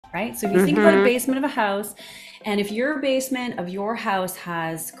right? So if you think about a basement of a house, and if your basement of your house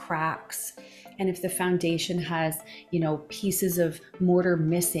has cracks, and if the foundation has, pieces of mortar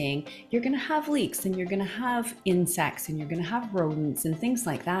missing, you're going to have leaks, and you're going to have insects, and you're going to have rodents and things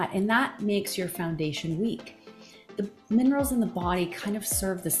like that. And that makes your foundation weak. The minerals in the body kind of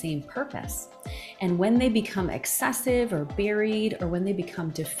serve the same purpose. And when they become excessive or buried, or when they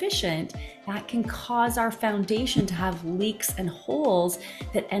become deficient, that can cause our foundation to have leaks and holes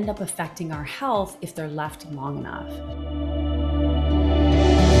that end up affecting our health if they're left long enough.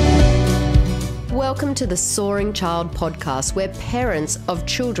 Welcome to the Soaring Child Podcast, where parents of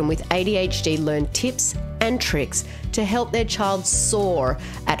children with ADHD learn tips and tricks to help their child soar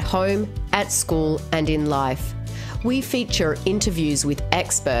at home, at school, and in life. We feature interviews with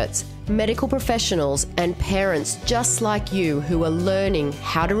experts, medical professionals, and parents just like you who are learning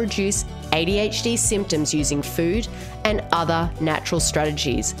how to reduce ADHD symptoms using food and other natural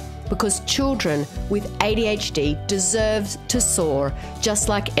strategies. Because children with ADHD deserve to soar just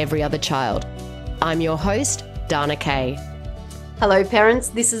like every other child. I'm your host, Dana Kay. Hello, parents.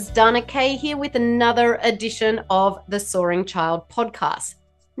 This is Dana Kay here with another edition of the Soaring Child Podcast.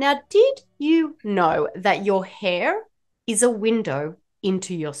 Now, did you know that your hair is a window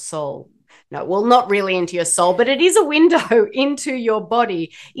into your soul? No, well, not really into your soul, but it is a window into your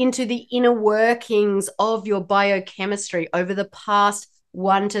body, into the inner workings of your biochemistry over the past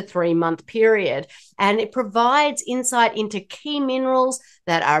 1 to 3 month period. And it provides insight into key minerals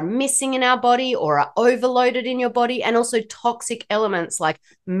that are missing in our body or are overloaded in your body, and also toxic elements like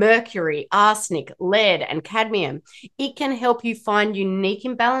mercury, arsenic, lead, and cadmium. It can help you find unique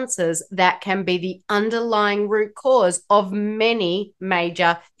imbalances that can be the underlying root cause of many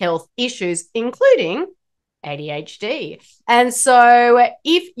major health issues, including ADHD. And so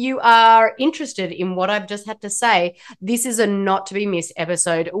if you are interested in what I've just had to say, this is a not to be missed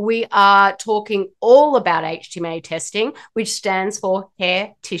episode. We are talking all about HTMA testing, which stands for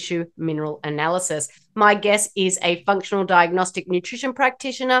hair tissue mineral analysis. My guest is a functional diagnostic nutrition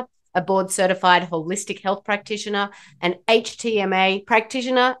practitioner, a board-certified holistic health practitioner, an HTMA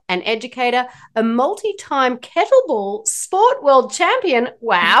practitioner and educator, a multi-time kettlebell sport world champion.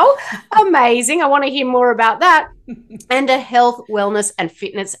 Wow, amazing. I want to hear more about that. And a health, wellness, and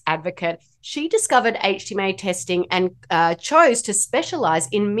fitness advocate. She discovered HTMA testing and chose to specialize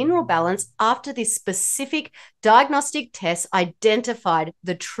in mineral balance after this specific diagnostic test identified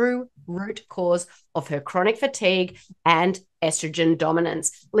the true root cause of her chronic fatigue and estrogen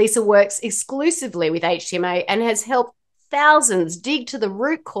dominance. Lisa works exclusively with HTMA and has helped thousands dig to the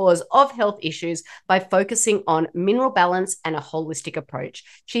root cause of health issues by focusing on mineral balance and a holistic approach.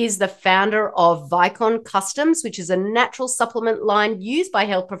 She is the founder of Vicon Customs, which is a natural supplement line used by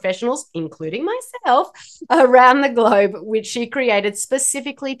health professionals, including myself, around the globe, which she created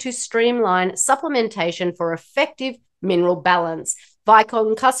specifically to streamline supplementation for effective mineral balance.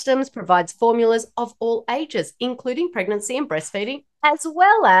 Vicon Customs provides formulas of all ages, including pregnancy and breastfeeding, as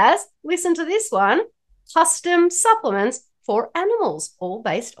well as, listen to this one, custom supplements for animals, all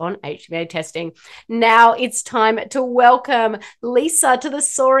based on HTMA testing. Now it's time to welcome Lisa to the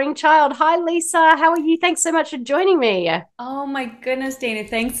Soaring Child. Hi, Lisa. How are you? Thanks so much for joining me. Oh my goodness, Dana.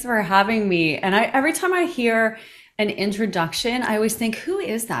 Thanks for having me. And every time I hear an introduction, I always think, who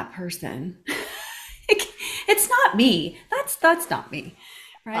is that person? It's not me. That's not me.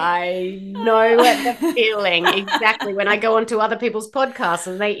 Right? I know the feeling exactly. When I go onto other people's podcasts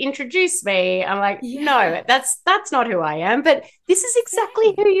and they introduce me, I'm like, no, that's not who I am. But this is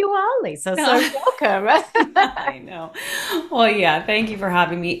exactly who you are, Lisa. So welcome. I know. Well, yeah, thank you for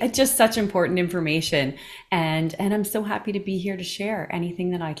having me. It's just such important information. And I'm so happy to be here to share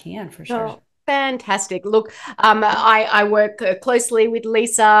anything that I can, for sure. Oh. Fantastic. Look, I work closely with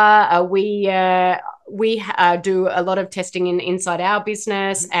Lisa. We do a lot of testing inside our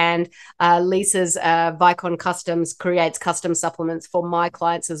business, and Lisa's Vicon Customs creates custom supplements for my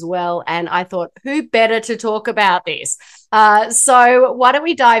clients as well. And I thought, who better to talk about this? So why don't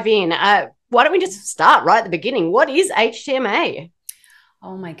we dive in? Why don't we just start right at the beginning? What is HTMA?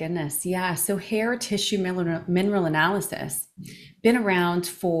 Oh my goodness. Yeah. So hair tissue mineral analysis, been around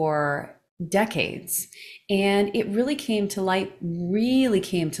for decades. And it really came to light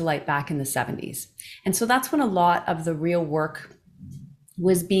back in the 70s. And so that's when a lot of the real work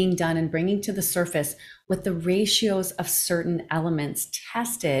was being done and bringing to the surface what the ratios of certain elements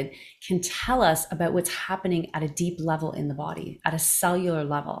tested can tell us about what's happening at a deep level in the body, at a cellular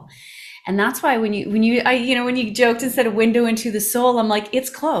level. And that's why when you joked and said a window into the soul, I'm like,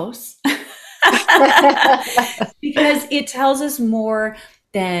 it's close. Because it tells us more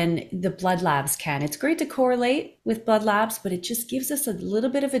than the blood labs can. It's great to correlate with blood labs, but it just gives us a little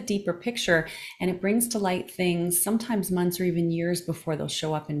bit of a deeper picture, and it brings to light things sometimes months or even years before they'll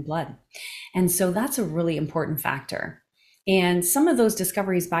show up in blood. And so that's a really important factor. And some of those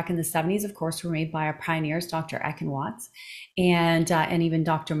discoveries back in the 70s, of course, were made by our pioneers, Dr. Eck and Watts, and even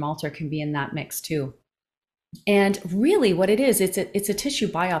Dr. Malter can be in that mix too. And really what it is, it's a tissue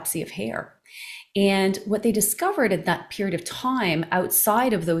biopsy of hair. And what they discovered at that period of time,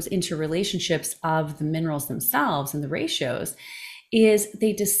 outside of those interrelationships of the minerals themselves and the ratios, is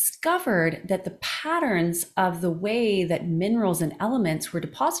they discovered that the patterns of the way that minerals and elements were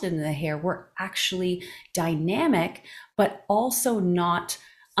deposited in the hair were actually dynamic, but also not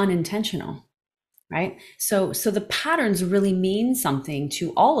unintentional. Right? So the patterns really mean something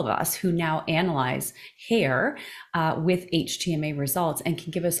to all of us who now analyze hair with HTMA results, and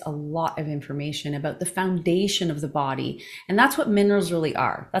can give us a lot of information about the foundation of the body. And that's what minerals really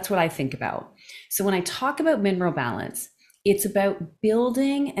are. That's what I think about. So when I talk about mineral balance, it's about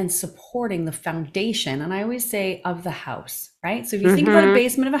building and supporting the foundation. And I always say of the house, right? So if you think about a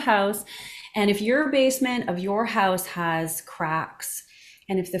basement of a house, and if your basement of your house has cracks,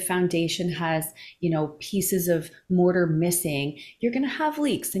 and if the foundation has, pieces of mortar missing, you're going to have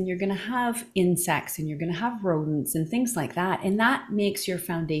leaks, and you're going to have insects, and you're going to have rodents and things like that. And that makes your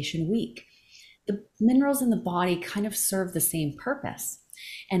foundation weak. The minerals in the body kind of serve the same purpose.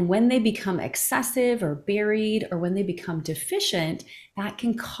 And when they become excessive or buried, or when they become deficient, that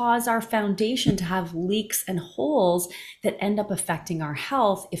can cause our foundation to have leaks and holes that end up affecting our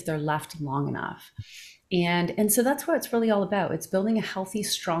health if they're left long enough. And so that's what it's really all about. It's building a healthy,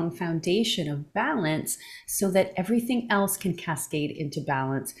 strong foundation of balance so that everything else can cascade into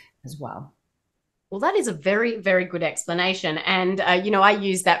balance as well. Well, that is a very, very good explanation. And, I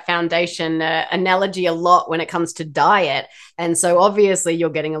use that foundation analogy a lot when it comes to diet. And so obviously you're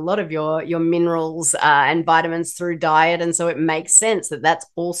getting a lot of your minerals and vitamins through diet. And so it makes sense that that's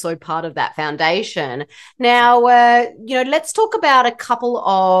also part of that foundation. Now, let's talk about a couple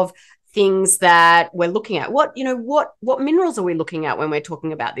of things that we're looking at. What minerals are we looking at when we're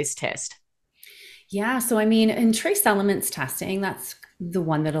talking about this test? Yeah. So, in trace elements testing, that's the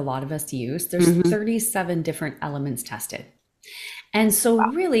one that a lot of us use. There's 37 different elements tested. And so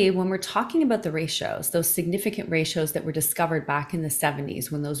really, when we're talking about the ratios, those significant ratios that were discovered back in the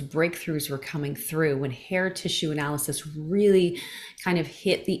 70s, when those breakthroughs were coming through, when hair tissue analysis really kind of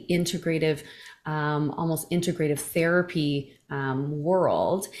hit the integrative, almost integrative therapy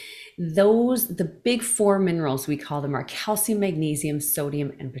world, the big four minerals, we call them, are calcium, magnesium,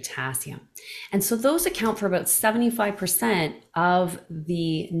 sodium, and potassium. And so those account for about 75% of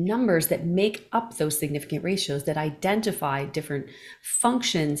the numbers that make up those significant ratios that identify different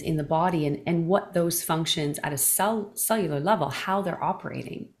functions in the body, and what those functions at a cellular level, how they're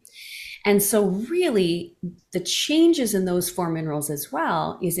operating. And so really, the changes in those four minerals as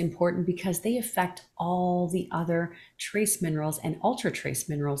well is important, because they affect all the other trace minerals and ultra trace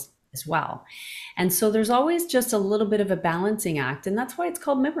minerals as well. And so there's always just a little bit of a balancing act, and that's why it's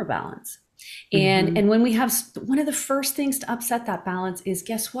called mineral balance. And when we have, one of the first things to upset that balance is,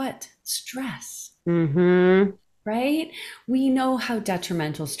 guess what? Stress. Right? We know how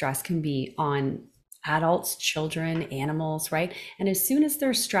detrimental stress can be on adults, children, animals, right? And as soon as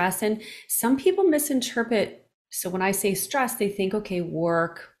there's stress, and some people misinterpret, so when I say stress, they think, okay,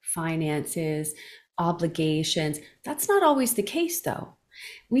 work, finances, obligations. That's not always the case though.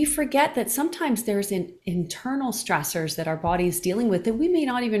 We forget that sometimes there's internal stressors that our body is dealing with that we may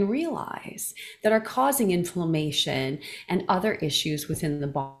not even realize, that are causing inflammation and other issues within the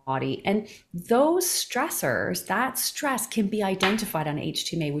body. And those stressors, that stress, can be identified on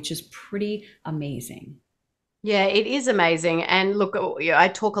HTMA, which is pretty amazing. Yeah, it is amazing. And look, I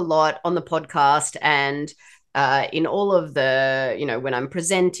talk a lot on the podcast, and in all of the, when I'm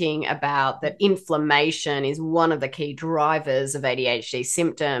presenting, about that inflammation is one of the key drivers of ADHD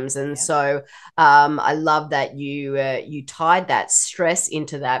symptoms. And so I love that you tied that stress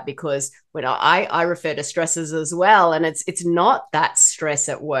into that, because when I refer to stressors as well, and it's not that stress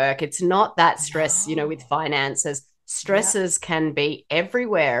at work, it's not that stress, with finances. Stressors can be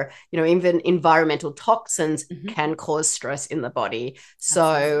everywhere. Even environmental toxins can cause stress in the body.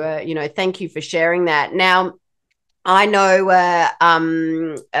 So, thank you for sharing that. Now, I know,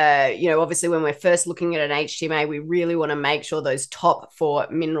 obviously when we're first looking at an HTMA, we really want to make sure those top four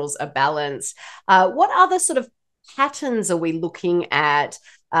minerals are balanced. What other sort of patterns are we looking at,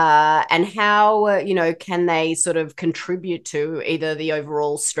 and how, can they sort of contribute to either the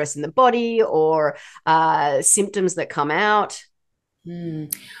overall stress in the body or symptoms that come out?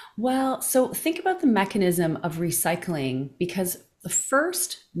 Well, so think about the mechanism of recycling, because The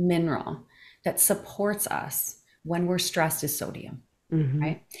first mineral that supports us when we're stressed is sodium.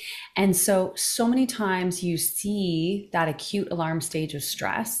 Right. And so many times you see that acute alarm stage of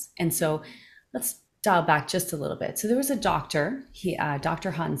stress. And so let's dial back just a little bit. So there was a doctor,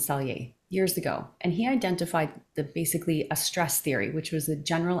 Dr. Hans Selye, years ago, and he identified basically a stress theory, which was the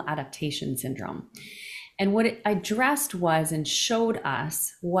general adaptation syndrome. And what it addressed was and showed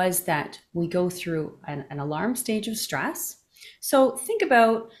us was that we go through an alarm stage of stress. So think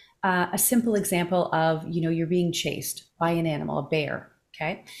about a simple example of, you're being chased by an animal, a bear.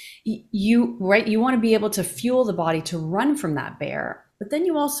 Okay. You want to be able to fuel the body to run from that bear, but then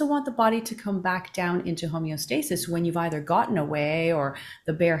you also want the body to come back down into homeostasis when you've either gotten away or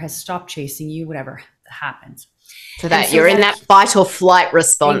the bear has stopped chasing you, whatever happens. So you're in that fight or flight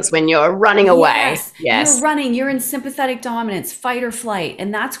response when you're running away. Yes. You're running, you're in sympathetic dominance, fight or flight.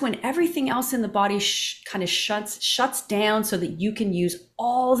 And that's when everything else in the body kind of shuts down so that you can use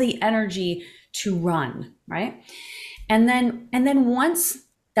all the energy to run, right? And then once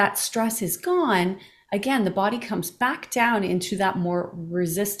that stress is gone, again, the body comes back down into that more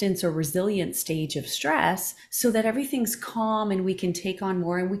resistance or resilient stage of stress so that everything's calm and we can take on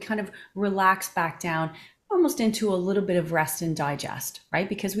more and we kind of relax back down almost into a little bit of rest and digest, right?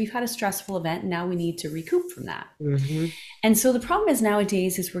 Because we've had a stressful event and now we need to recoup from that. And so the problem is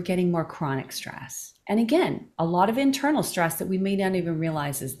nowadays is we're getting more chronic stress. And again, a lot of internal stress that we may not even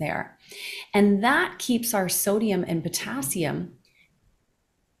realize is there. And that keeps our sodium and potassium,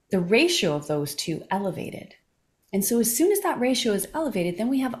 the ratio of those two, elevated. And so as soon as that ratio is elevated, then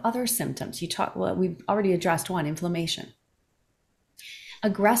we have other symptoms. We've already addressed one, inflammation,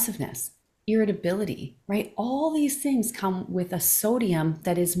 aggressiveness, irritability, right? All these things come with a sodium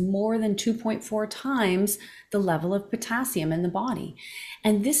that is more than 2.4 times the level of potassium in the body.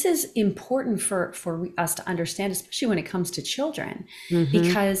 And this is important for us to understand, especially when it comes to children,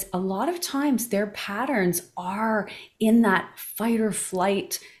 because a lot of times their patterns are in that fight or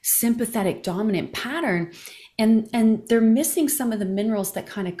flight, sympathetic dominant pattern. And they're missing some of the minerals that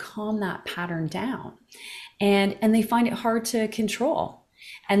kind of calm that pattern down. And they find it hard to control.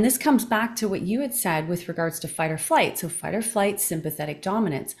 And this comes back to what you had said with regards to fight or flight. So fight or flight, sympathetic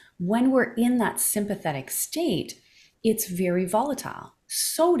dominance. When we're in that sympathetic state, it's very volatile.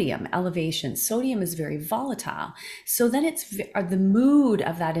 Sodium elevation, sodium is very volatile. So then the mood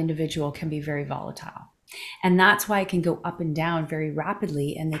of that individual can be very volatile. And that's why it can go up and down very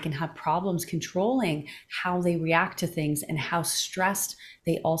rapidly, and they can have problems controlling how they react to things and how stressed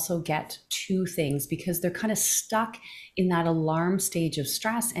they also get to things, because they're kind of stuck in that alarm stage of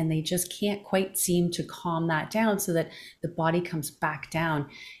stress and they just can't quite seem to calm that down so that the body comes back down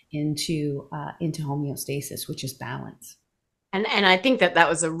into homeostasis, which is balance. And I think that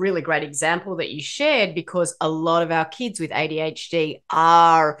was a really great example that you shared, because a lot of our kids with ADHD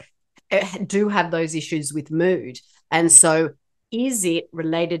do have those issues with mood. And so is it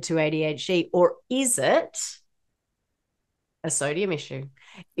related to ADHD, or is it a sodium issue?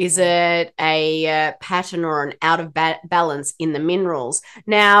 Is it a pattern or an out of balance in the minerals?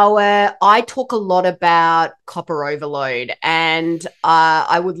 Now, I talk a lot about copper overload, and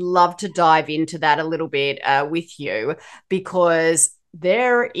I would love to dive into that a little bit with you, because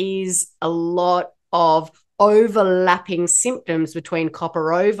there is a lot of overlapping symptoms between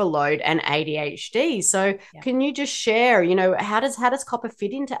copper overload and ADHD. So Can you just share, how does copper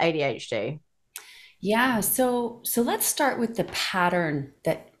fit into ADHD? Yeah, so let's start with the pattern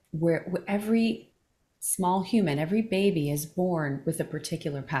that where every small human, every baby is born with a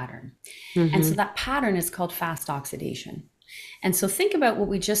particular pattern. And so that pattern is called fast oxidation. And so think about what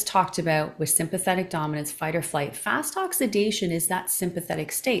we just talked about with sympathetic dominance, fight or flight. Fast oxidation is that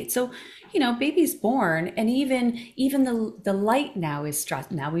sympathetic state. So, baby's born, and even the light now is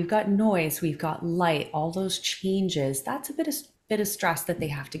stress. Now we've got noise, we've got light, all those changes. That's a bit of stress that they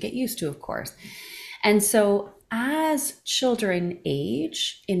have to get used to, of course. And so as children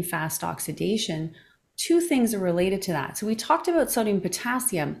age in fast oxidation, two things are related to that. So we talked about sodium,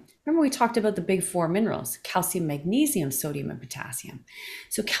 potassium. Remember, we talked about the big four minerals: calcium, magnesium, sodium, and potassium.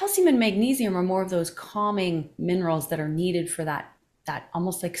 So calcium and magnesium are more of those calming minerals that are needed for that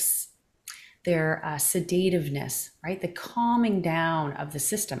almost like their sedativeness, right? The calming down of the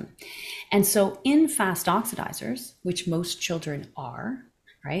system. And so in fast oxidizers, which most children are,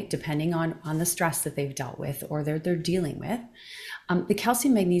 right, depending on the stress that they've dealt with or they're dealing with, the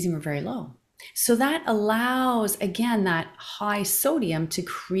calcium, magnesium are very low. So that allows, again, that high sodium to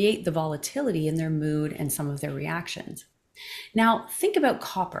create the volatility in their mood and some of their reactions. Now, think about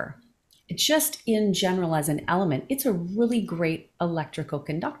copper. Just in general as an element, it's a really great electrical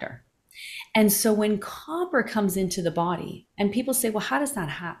conductor. And so when copper comes into the body, and people say, well, how does that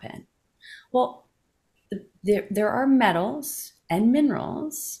happen? Well, there are metals and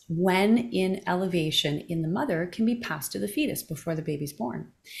minerals when in elevation in the mother can be passed to the fetus before the baby's born.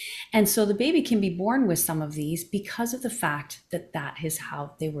 And so the baby can be born with some of these because of the fact that that is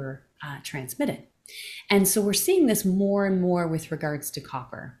how they were transmitted. And so we're seeing this more and more with regards to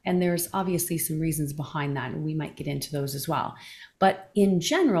copper. And there's obviously some reasons behind that, and we might get into those as well. But in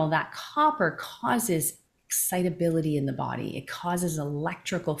general, that copper causes excitability in the body. It causes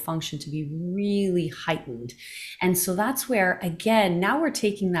electrical function to be really heightened. And so that's where, again, now we're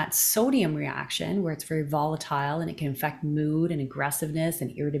taking that sodium reaction where it's very volatile and it can affect mood and aggressiveness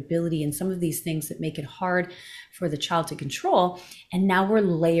and irritability and some of these things that make it hard for the child to control. And now we're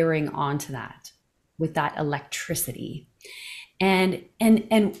layering onto that with that electricity. And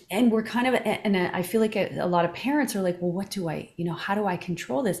we're kind of, and I feel like a lot of parents are like, well, what do I, how do I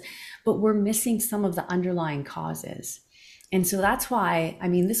control this? But we're missing some of the underlying causes. And so that's why,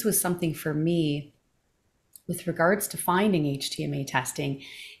 this was something for me with regards to finding HTMA testing.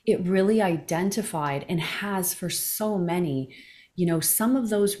 It really identified and has for so many, some of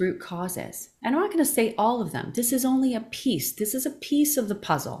those root causes. And I'm not going to say all of them. This is only a piece. This is a piece of the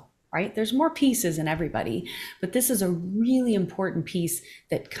puzzle. Right? There's more pieces in everybody, but this is a really important piece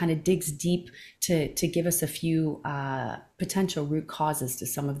that kind of digs deep to give us a few potential root causes to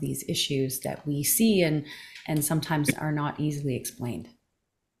some of these issues that we see and sometimes are not easily explained.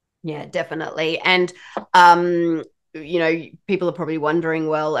 Yeah, definitely. And people are probably wondering,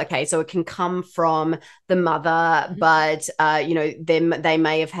 well, okay, so it can come from the mother, but they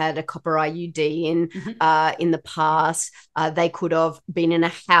may have had a copper IUD in the past. They could have been in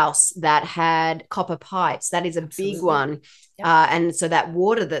a house that had copper pipes. That is a Absolutely. Big one. Yep. And so that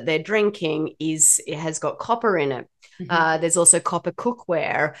water that they're drinking has got copper in it. There's also copper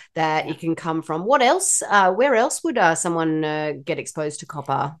cookware that it can come from. What else? Where else would someone get exposed to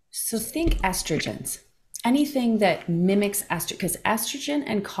copper? So think estrogens. Anything that mimics estrogen, because estrogen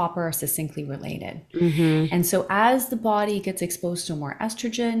and copper are succinctly related. And so as the body gets exposed to more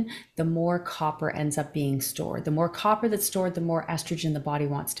estrogen, the more copper ends up being stored. The more copper that's stored, the more estrogen the body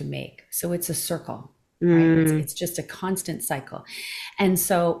wants to make. So it's a circle, right? It's just a constant cycle. And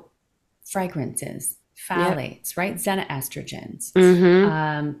so fragrances, phthalates, right? Xenoestrogens,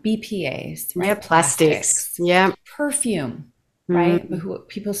 BPAs, right? Plastics. Perfume, right?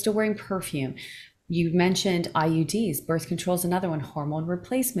 People still wearing perfume. You mentioned IUDs, birth control is another one, hormone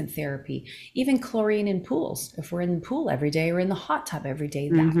replacement therapy, even chlorine in pools. If we're in the pool every day or in the hot tub every day,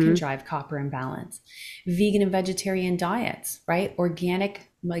 that can drive copper imbalance. Vegan and vegetarian diets, right?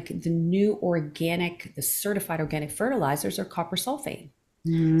 Organic, like the certified organic fertilizers are copper sulfate.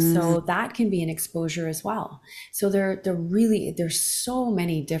 So that can be an exposure as well. So there's so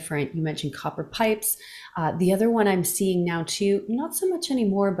many different, you mentioned copper pipes. The other one I'm seeing now too, not so much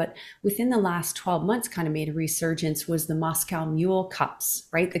anymore, but within the last 12 months kind of made a resurgence was the Moscow Mule cups,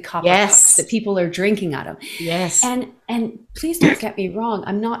 right? The copper cups that people are drinking out of. Yes. And please don't get me wrong.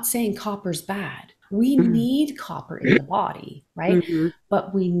 I'm not saying copper's bad. We need copper in the body, right?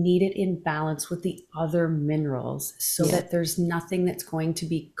 But we need it in balance with the other minerals so that there's nothing that's going to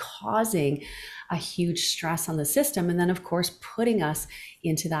be causing a huge stress on the system. And then, of course, putting us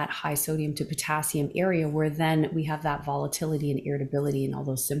into that high sodium to potassium area where then we have that volatility and irritability and all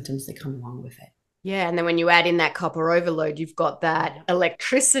those symptoms that come along with it. Yeah. And then when you add in that copper overload, you've got that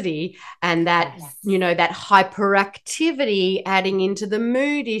electricity and that, that hyperactivity adding into the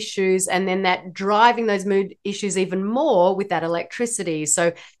mood issues, and then that driving those mood issues even more with that electricity.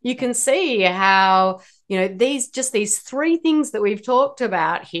 So you can see how, these three things that we've talked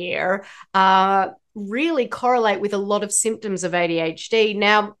about here really correlate with a lot of symptoms of ADHD.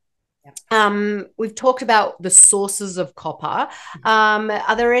 Now, we've talked about the sources of copper.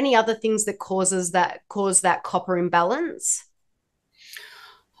 Are there any other things that cause that copper imbalance?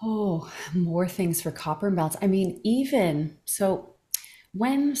 Oh, more things for copper imbalance. Even so,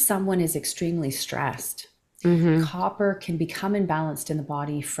 when someone is extremely stressed, copper can become imbalanced in the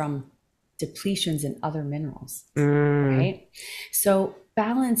body from depletions in other minerals, right? So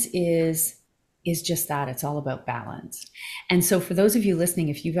balance is just that. It's all about balance. And so for those of you listening,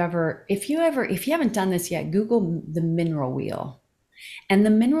 if you haven't done this yet, Google the mineral wheel. And the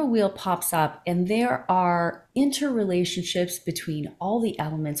mineral wheel pops up, and there are interrelationships between all the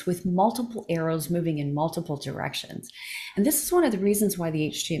elements with multiple arrows moving in multiple directions. And this is one of the reasons why the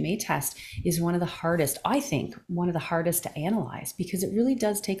HTMA test is one of the hardest to analyze, because it really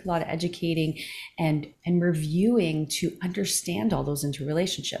does take a lot of educating and reviewing to understand all those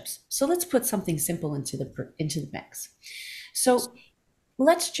interrelationships. So let's put something simple into the mix. So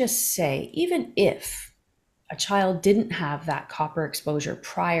let's just say, even if a child didn't have that copper exposure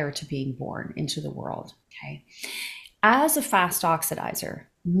prior to being born into the world, okay, as a fast oxidizer,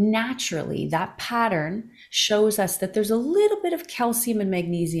 naturally that pattern shows us that there's a little bit of calcium and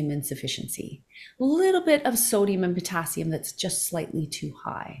magnesium insufficiency, a little bit of sodium and potassium that's just slightly too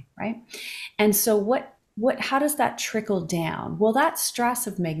high, right? And so how does that trickle down? Well, that stress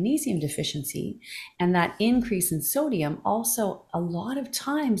of magnesium deficiency and that increase in sodium also a lot of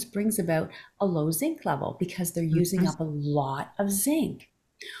times brings about a low zinc level because they're using up a lot of zinc.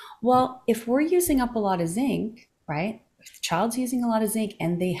 Well, if we're using up a lot of zinc, right? If the child's using a lot of zinc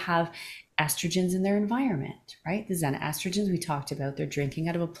and they have estrogens in their environment, right? The xenoestrogens we talked about, they're drinking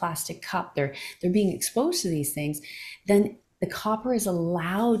out of a plastic cup, they're being exposed to these things, then the copper is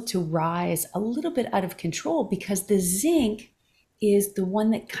allowed to rise a little bit out of control because the zinc is the one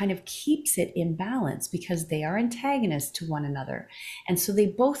that kind of keeps it in balance because they are antagonists to one another. And so they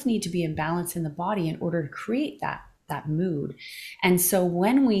both need to be in balance in the body in order to create that mood. And so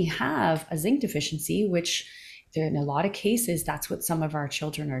when we have a zinc deficiency, which in a lot of cases, that's what some of our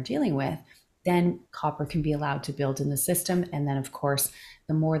children are dealing with, then copper can be allowed to build in the system. And then, of course,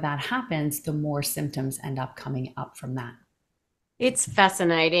 the more that happens, the more symptoms end up coming up from that. It's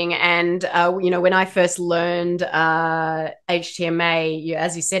fascinating. And, when I first learned HTMA,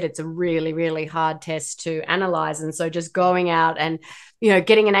 as you said, it's a really, really hard test to analyze. And so just going out and,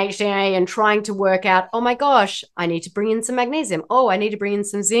 getting an HTMA and trying to work out, oh my gosh, I need to bring in some magnesium. Oh, I need to bring in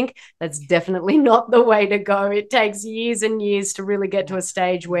some zinc. That's definitely not the way to go. It takes years and years to really get to a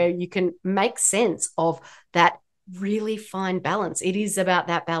stage where you can make sense of that really fine balance. It is about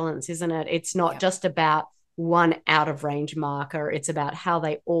that balance, isn't it? It's not just about one out of range marker. It's about how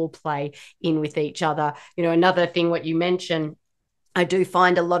they all play in with each other. Another thing, what you mentioned, I do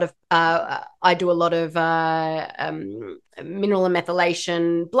find a lot of, I do a lot of mineral and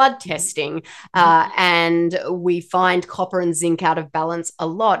methylation blood testing, and we find copper and zinc out of balance a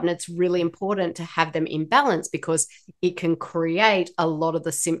lot. And it's really important to have them in balance because it can create a lot of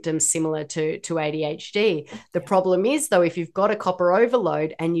the symptoms similar to ADHD. The problem is, though, if you've got a copper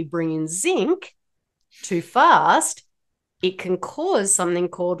overload and you bring in zinc too fast, it can cause something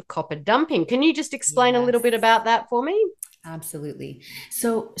called copper dumping. Can you just explain a little bit about that for me? Absolutely.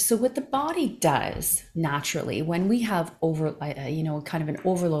 So what the body does naturally when we have kind of an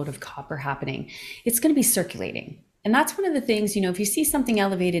overload of copper happening, it's going to be circulating. And that's one of the things, if you see something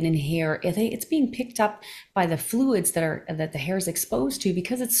elevated in hair, it's being picked up by the fluids that the hair is exposed to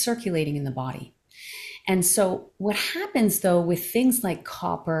because it's circulating in the body. And so what happens though with things like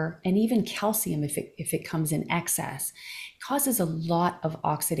copper and even calcium, if it comes in excess, causes a lot of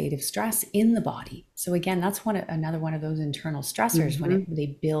oxidative stress in the body. So again, that's another one of those internal stressors when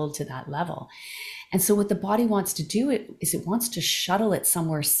they build to that level. And so what the body wants to do is it wants to shuttle it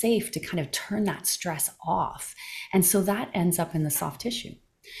somewhere safe to kind of turn that stress off. And so that ends up in the soft tissue.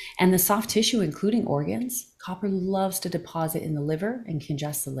 And the soft tissue, including organs, copper loves to deposit in the liver and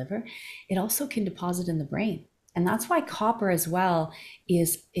congest the liver. It also can deposit in the brain. And that's why copper as well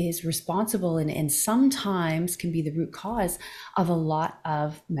is responsible and sometimes can be the root cause of a lot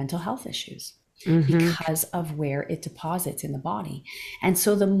of mental health issues because of where it deposits in the body. And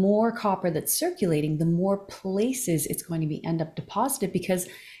so the more copper that's circulating, the more places it's going to end up deposited because,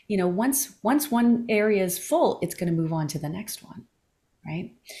 once one area is full, it's going to move on to the next one.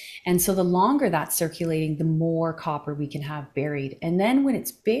 Right? And so the longer that's circulating, the more copper we can have buried. And then when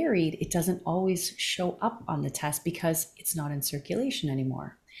it's buried, it doesn't always show up on the test because it's not in circulation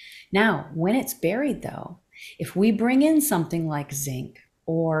anymore. Now, when it's buried though, if we bring in something like zinc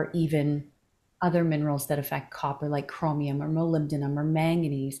or even other minerals that affect copper like chromium or molybdenum or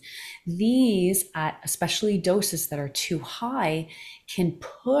manganese, these at especially doses that are too high can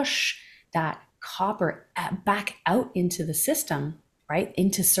push that copper back out into the system, right,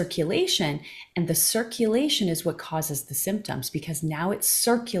 into circulation. And the circulation is what causes the symptoms because now it's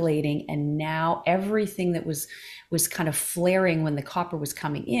circulating and now everything that was kind of flaring when the copper was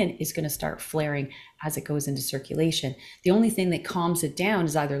coming in is going to start flaring as it goes into circulation. The only thing that calms it down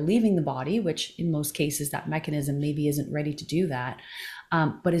is either leaving the body, which in most cases that mechanism maybe isn't ready to do that,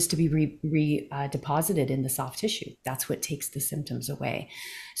 but is to be deposited in the soft tissue. That's what takes the symptoms away.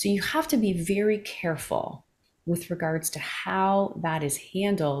 So you have to be very careful with regards to how that is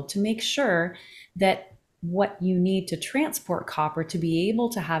handled to make sure that what you need to transport copper to be able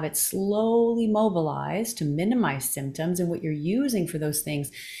to have it slowly mobilized to minimize symptoms and what you're using for those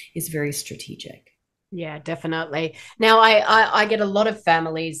things is very strategic. Yeah, definitely. Now, I get a lot of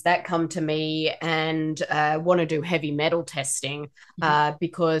families that come to me and want to do heavy metal testing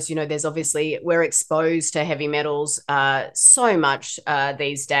because, there's obviously we're exposed to heavy metals so much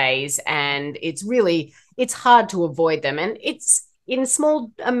these days, and it's hard to avoid them. And it's in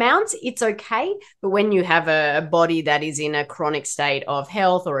small amounts, it's okay. But when you have a body that is in a chronic state of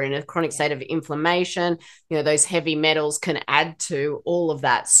health or in a chronic state of inflammation, those heavy metals can add to all of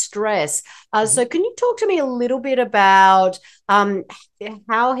that stress. So can you talk to me a little bit about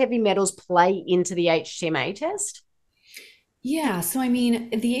how heavy metals play into the HTMA test? Yeah, so I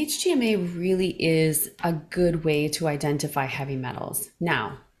mean, the HTMA really is a good way to identify heavy metals.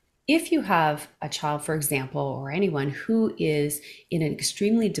 Now, if you have a child, for example, or anyone who is in an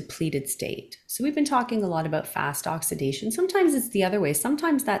extremely depleted state, so we've been talking a lot about fast oxidation. Sometimes it's the other way.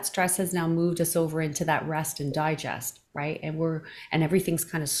 Sometimes that stress has now moved us over into that rest and digest, right? And everything's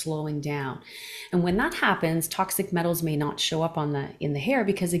kind of slowing down. And when that happens, toxic metals may not show up in the hair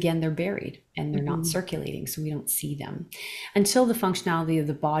because again, they're buried and they're not circulating, so we don't see them until the functionality of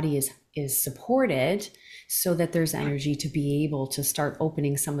the body is supported so that there's energy to be able to start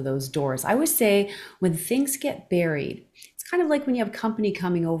opening some of those doors. I would say when things get buried, it's kind of like when you have company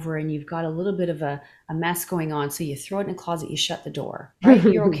coming over and you've got a little bit of a mess going on. So you throw it in a closet, you shut the door, right?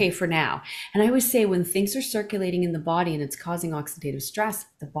 You're okay for now. And I always say when things are circulating in the body and it's causing oxidative stress,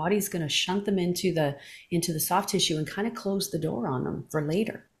 the body's going to shunt them into the soft tissue and kind of close the door on them for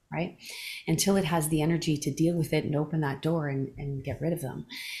later, right? Until it has the energy to deal with it and open that door and get rid of them.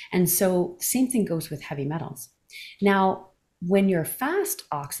 And so same thing goes with heavy metals. Now, when you're fast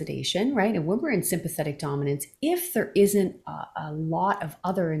oxidation, right, and when we're in sympathetic dominance, if there isn't a lot of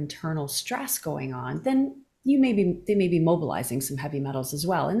other internal stress going on, then they may be mobilizing some heavy metals as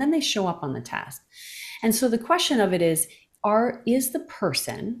well. And then they show up on the test. And so the question of it is the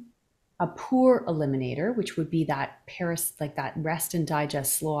person a poor eliminator, which would be that like that rest and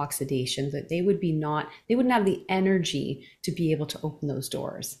digest slow oxidation, that they wouldn't have the energy to be able to open those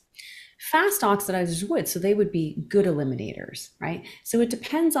doors. Fast oxidizers would, so they would be good eliminators, right? So it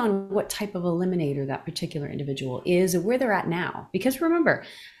depends on what type of eliminator that particular individual is and where they're at now. Because remember,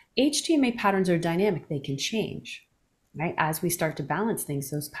 HTMA patterns are dynamic, they can change, right? As we start to balance things,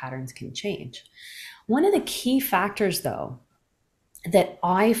 those patterns can change. One of the key factors though, that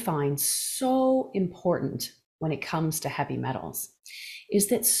I find so important when it comes to heavy metals is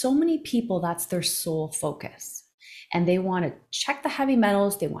that so many people, that's their sole focus. And they want to check the heavy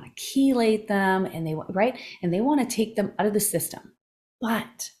metals, they want to chelate them, and they want to take them out of the system.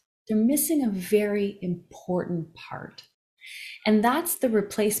 But they're missing a very important part. And that's the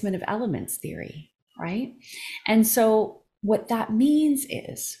replacement of elements theory, right? And so what that means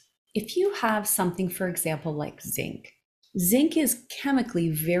is if you have something, for example, like zinc is chemically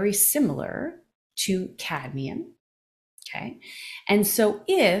very similar to cadmium. Okay. And so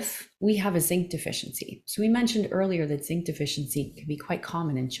if we have a zinc deficiency, so we mentioned earlier that zinc deficiency can be quite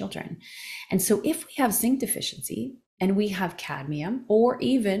common in children. And so if we have zinc deficiency and we have cadmium or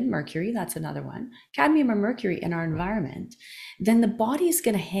even mercury, that's another one, cadmium or mercury in our environment, then the body is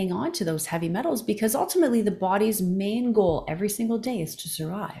going to hang on to those heavy metals because ultimately the body's main goal every single day is to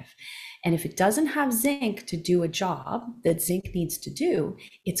survive. And if it doesn't have zinc to do a job that zinc needs to do,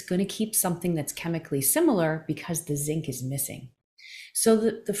 it's going to keep something that's chemically similar because the zinc is missing. So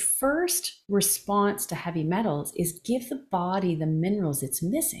the first response to heavy metals is give the body the minerals it's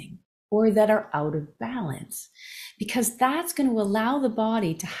missing or that are out of balance, because that's going to allow the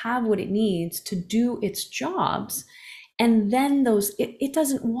body to have what it needs to do its jobs. And then it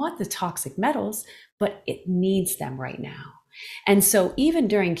doesn't want the toxic metals, but it needs them right now. And so even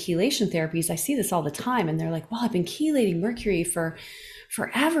during chelation therapies, I see this all the time. And they're like, well, I've been chelating mercury for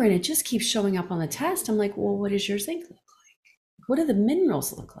forever and it just keeps showing up on the test. I'm like, well, what does your zinc look like? What do the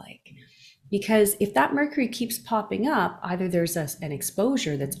minerals look like? Because if that mercury keeps popping up, either there's an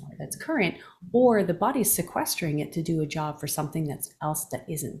exposure that's current, or the body's sequestering it to do a job for something else that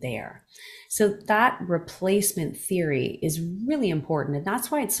isn't there. So that replacement theory is really important. And that's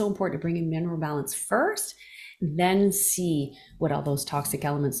why it's so important to bring in mineral balance first, then see what all those toxic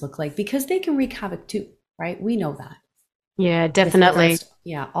elements look like, because they can wreak havoc too, right? We know that. Yeah, definitely.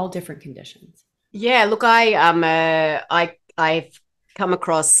 All different conditions. Yeah, look, I've come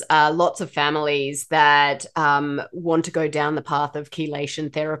across lots of families that want to go down the path of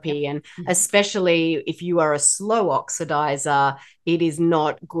chelation therapy. And especially if you are a slow oxidizer, it is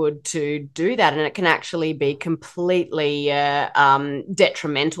not good to do that, and it can actually be completely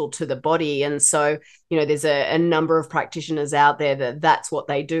detrimental to the body. And so, there's a number of practitioners out there that's what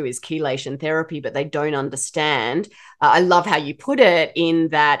they do, is chelation therapy, but they don't understand. I love how you put it, in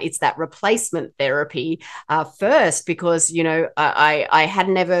that it's that replacement therapy first, because I had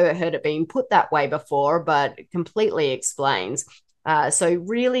never heard it being put that way before, but it completely explains. So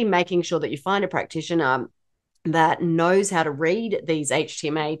really making sure that you find a practitioner that knows how to read these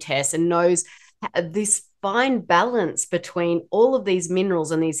HTMA tests and knows this fine balance between all of these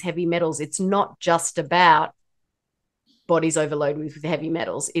minerals and these heavy metals. It's not just about bodies overloaded with heavy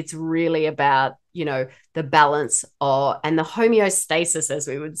metals. It's really about, the balance and the homeostasis, as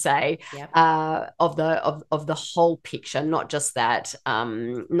we would say, Yep. of the whole picture, not just that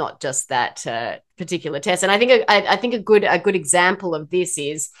particular test. And I think a good example of this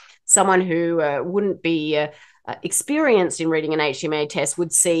is someone who wouldn't be experienced in reading an HTMA test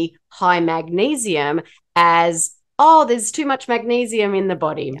would see high magnesium as, oh, there's too much magnesium in the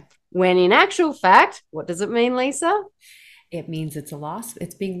body. Yeah. When in actual fact, what does it mean, Lisa? It means it's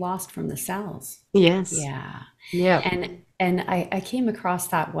being lost from the cells. Yes. Yeah. Yeah. And I came across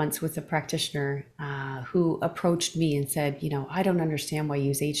that once with a practitioner who approached me and said, I don't understand why you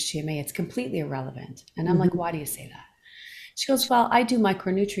use HTMA. It's completely irrelevant. And I'm like, why do you say that? She goes, well, I do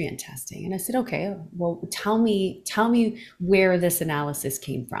micronutrient testing. And I said, okay, well, tell me where this analysis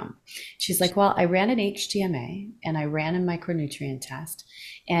came from. She's like, well, I ran an HTMA and I ran a micronutrient test.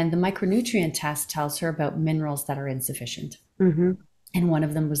 And the micronutrient test tells her about minerals that are insufficient. Mm-hmm. And one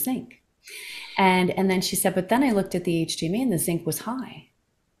of them was zinc. And then she said, but then I looked at the HTMA and the zinc was high.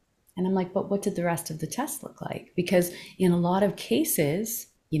 And I'm like, but what did the rest of the test look like? Because in a lot of cases,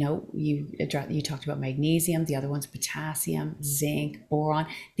 you talked about magnesium, the other one's potassium, zinc, boron.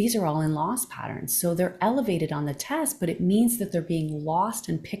 These are all in loss patterns. So they're elevated on the test, but it means that they're being lost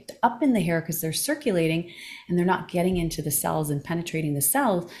and picked up in the hair because they're circulating and they're not getting into the cells and penetrating the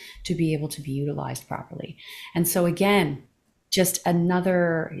cells to be able to be utilized properly. And so again, just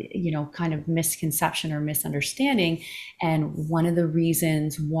another, kind of misconception or misunderstanding. And one of the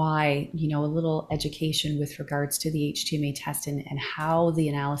reasons why, a little education with regards to the HTMA test and how the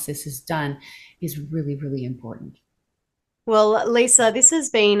analysis is done is really, really important. Well, Lisa, this has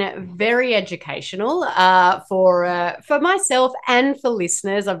been very educational for myself and for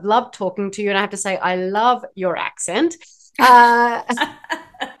listeners. I've loved talking to you, and I have to say, I love your accent.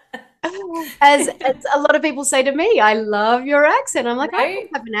 As a lot of people say to me, I love your accent. I'm like, right? I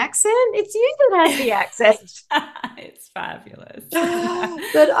don't have an accent. It's you that has the accent. It's fabulous.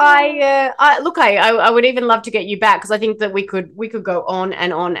 But I would even love to get you back, because I think that we could go on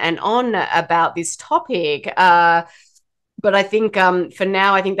and on and on about this topic. But I think for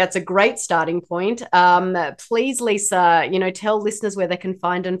now, I think that's a great starting point. Please, Lisa, tell listeners where they can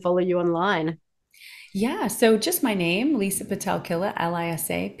find and follow you online. Yeah, so just my name, Lisa Pitel-Killah,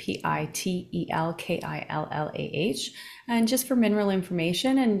 LisaPitelKillah. And just for mineral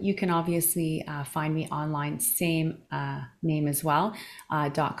information, and you can obviously find me online, same name as well,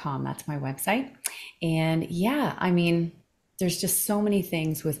 .com. That's my website. And yeah, I mean, there's just so many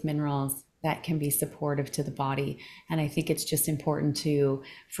things with minerals that can be supportive to the body. And I think it's just important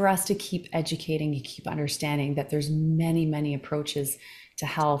for us to keep educating, you keep understanding that there's many, many approaches to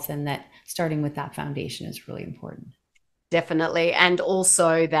health, and that starting with that foundation is really important. Definitely. And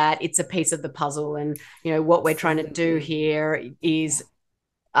also that it's a piece of the puzzle, and what we're trying to do here is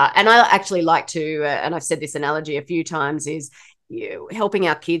and I actually like to and I've said this analogy a few times, is helping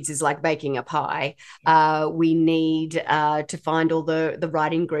our kids is like baking a pie. We need to find all the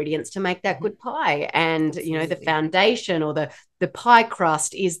right ingredients to make that good pie, and the foundation or the pie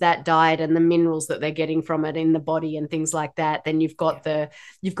crust is that diet and the minerals that they're getting from it in the body and things like that. Then you've got the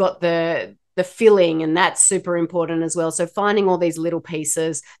filling, and that's super important as well. So finding all these little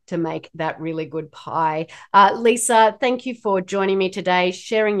pieces to make that really good pie. Lisa, thank you for joining me today,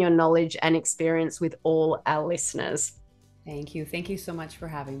 sharing your knowledge and experience with all our listeners. Thank you. Thank you so much for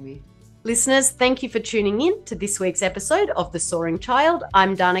having me. Listeners, thank you for tuning in to this week's episode of The Soaring Child.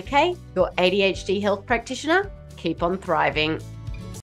 I'm Dana Kay, your ADHD health practitioner. Keep on thriving.